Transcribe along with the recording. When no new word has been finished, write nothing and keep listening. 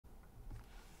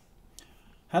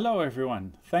Hello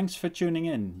everyone, thanks for tuning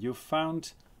in. You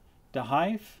found the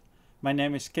Hyve. My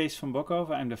name is Kees van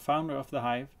Bokhoven, I'm the founder of the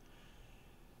Hyve.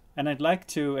 And I'd like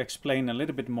to explain a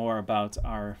little bit more about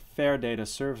our FAIR data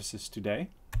services today.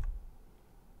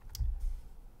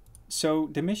 So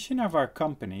the mission of our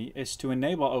company is to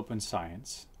enable open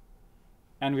science.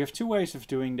 And we have two ways of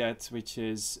doing that, which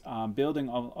is building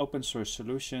on open source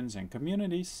solutions and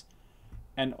communities,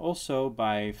 and also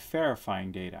by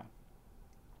verifying data.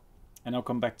 And I'll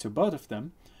come back to both of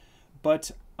them.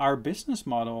 But our business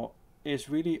model is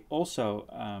really also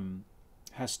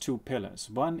has two pillars.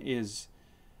 One is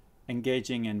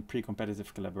engaging in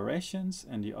pre-competitive collaborations,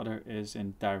 and the other is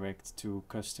in direct to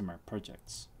customer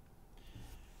projects.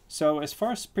 So as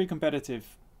far as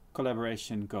pre-competitive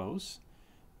collaboration goes,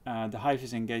 the Hyve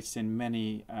is engaged in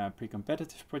many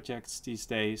pre-competitive projects these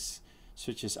days,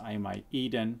 such as IMI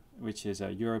Eden, which is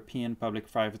a European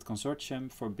public-private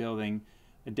consortium for building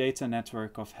a data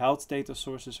network of health data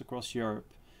sources across Europe.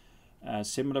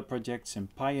 Similar projects in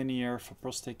Pioneer for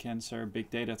prostate cancer, Big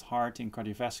Data at Heart in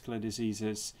cardiovascular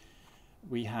diseases.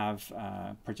 We have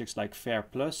projects like FAIR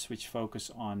Plus, which focus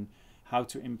on how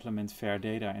to implement FAIR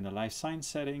data in a life science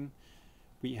setting.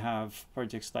 We have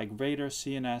projects like Radar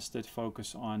CNS that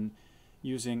focus on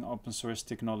using open source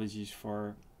technologies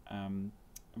for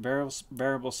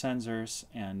wearable sensors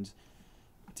and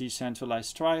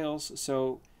decentralized trials.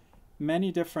 So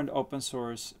many different open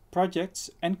source projects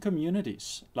and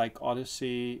communities like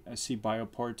Odyssey,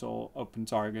 CBioPortal, Open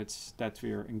Targets that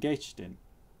we're engaged in.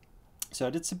 So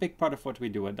that's a big part of what we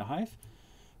do at the Hyve.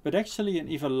 But actually an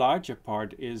even larger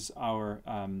part is our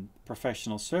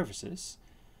professional services,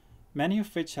 many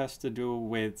of which has to do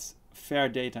with FAIR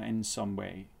data in some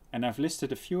way. And I've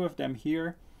listed a few of them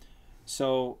here.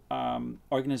 So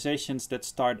organizations that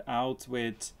start out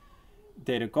with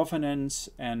data governance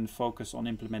and focus on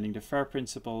implementing the FAIR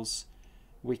principles,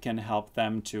 we can help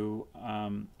them to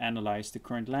analyze the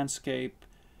current landscape,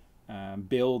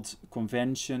 build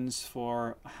conventions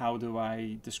for how do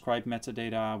I describe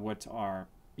metadata, what are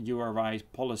URI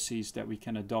policies that we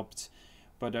can adopt,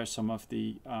 what are some of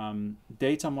the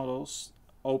data models,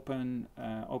 open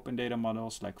data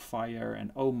models like FHIR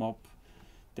and OMOP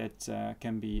that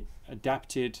can be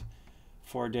adapted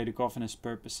for data governance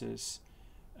purposes.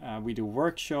 We do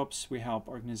workshops, we help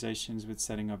organizations with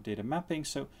setting up data mapping,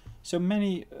 so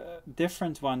many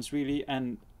different ones really,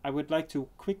 and I would like to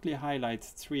quickly highlight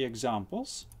three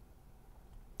examples.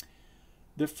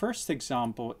 The first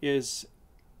example is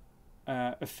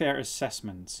a FAIR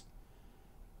assessment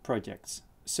project.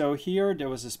 So here there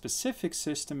was a specific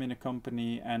system in a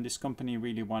company, and this company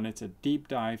really wanted a deep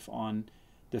dive on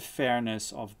the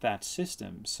fairness of that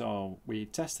system. So we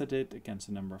tested it against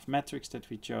a number of metrics that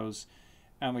we chose.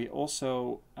 And we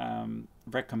also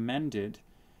recommended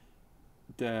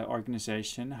the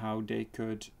organization how they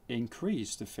could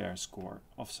increase the FAIR score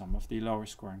of some of the lower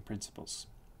scoring principles.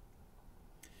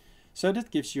 So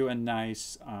that gives you a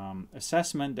nice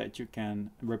assessment that you can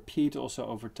repeat also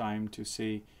over time to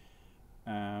see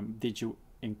did you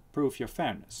improve your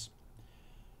fairness.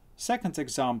 Second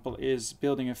example is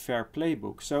building a FAIR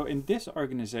playbook. So in this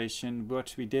organization,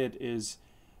 what we did is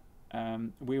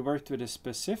we worked with a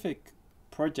specific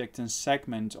project and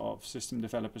segment of system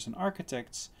developers and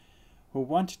architects who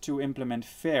wanted to implement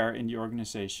FAIR in the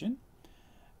organization,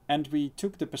 and we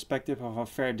took the perspective of a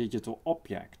FAIR digital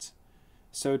object.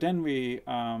 So then we,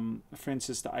 for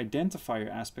instance, the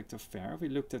identifier aspect of FAIR, we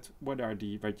looked at what are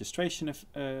the registration of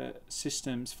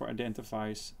systems for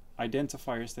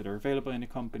identifiers that are available in a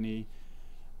company,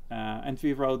 and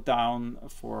we wrote down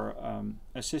for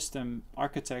a system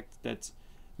architect that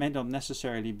may not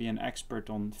necessarily be an expert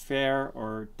on FAIR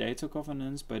or data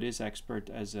governance, but is expert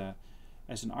as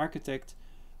an architect.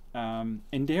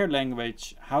 In their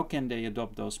language, how can they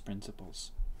adopt those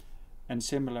principles? And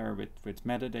similar with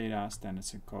metadata,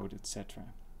 standards and code, etc.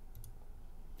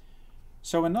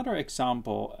 So another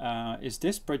example is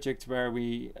this project where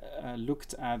we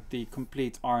looked at the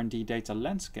complete R&D data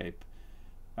landscape.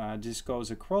 This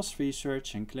goes across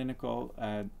research and clinical.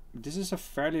 This is a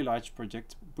fairly large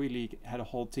project. Really had a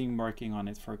whole team working on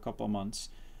it for a couple of months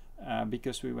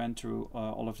because we went through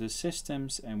all of the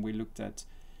systems and we looked at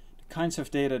the kinds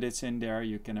of data that's in there.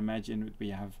 You can imagine we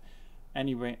have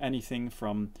anything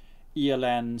from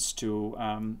ELNs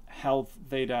to health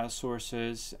data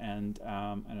sources and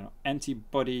I don't know,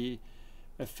 antibody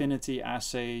affinity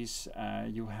assays.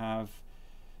 You have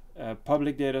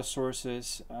public data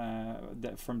sources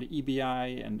that from the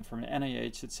EBI and from the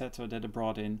NIH, etc., that are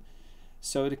brought in.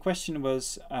 So the question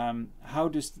was, how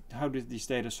do these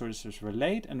data sources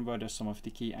relate, and what are some of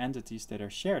the key entities that are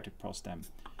shared across them,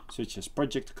 such as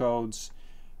project codes,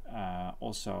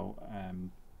 also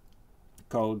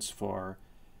codes for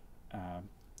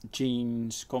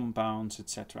genes, compounds,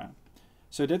 etc.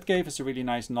 So that gave us a really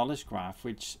nice knowledge graph,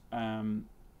 which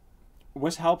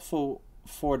was helpful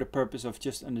for the purpose of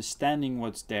just understanding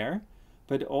what's there,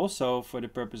 but also for the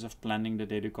purpose of planning the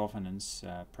data governance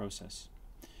process.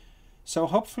 So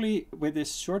hopefully with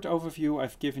this short overview,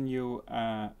 I've given you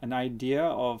an idea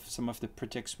of some of the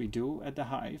projects we do at the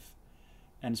Hyve,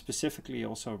 and specifically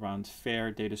also around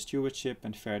fair data stewardship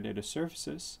and fair data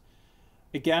services.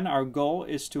 Again, our goal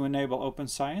is to enable open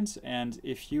science, and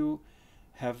if you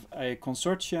have a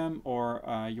consortium or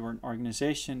you're an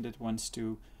organization that wants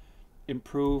to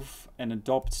improve and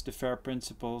adopt the FAIR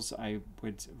principles, I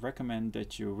would recommend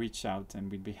that you reach out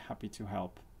and we'd be happy to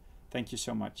help. Thank you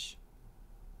so much.